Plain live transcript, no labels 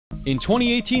In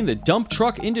 2018, the dump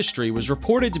truck industry was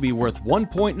reported to be worth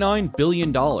 $1.9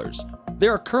 billion.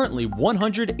 There are currently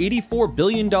 $184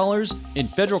 billion in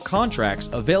federal contracts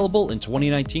available in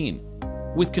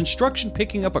 2019. With construction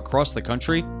picking up across the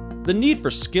country, the need for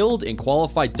skilled and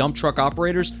qualified dump truck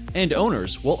operators and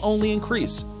owners will only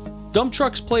increase. Dump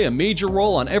trucks play a major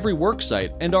role on every work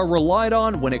site and are relied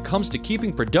on when it comes to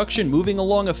keeping production moving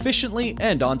along efficiently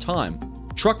and on time.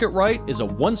 Truck It Right is a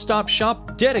one-stop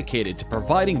shop dedicated to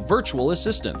providing virtual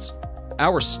assistance.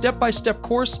 Our step-by-step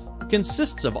course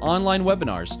consists of online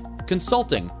webinars,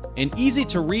 consulting, and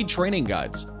easy-to-read training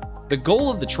guides. The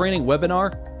goal of the training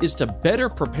webinar is to better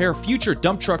prepare future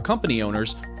dump truck company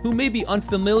owners who may be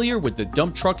unfamiliar with the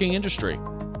dump trucking industry.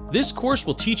 This course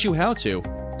will teach you how to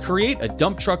create a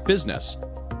dump truck business,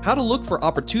 how to look for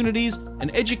opportunities, and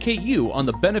educate you on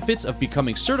the benefits of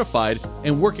becoming certified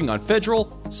and working on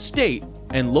federal, state,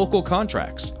 and local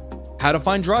contracts, how to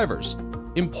find drivers,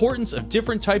 importance of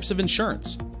different types of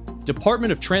insurance,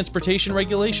 Department of Transportation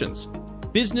regulations,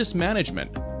 business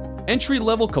management,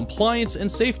 entry-level compliance and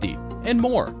safety, and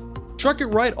more. Truck It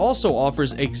Right also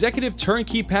offers executive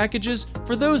turnkey packages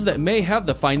for those that may have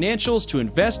the financials to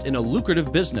invest in a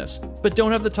lucrative business, but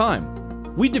don't have the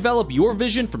time. We develop your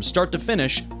vision from start to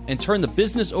finish and turn the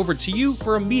business over to you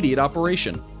for immediate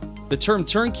operation. The term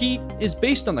turnkey is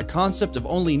based on the concept of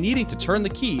only needing to turn the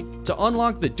key to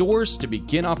unlock the doors to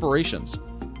begin operations.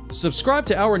 Subscribe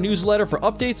to our newsletter for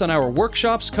updates on our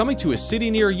workshops coming to a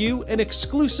city near you and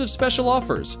exclusive special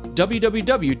offers.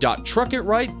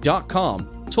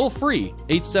 www.truckitright.com, toll free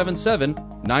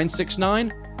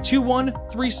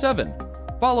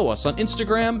 877-969-2137. Follow us on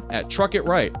Instagram at Truck It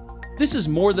Right. This is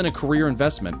more than a career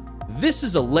investment. This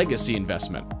is a legacy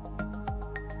investment.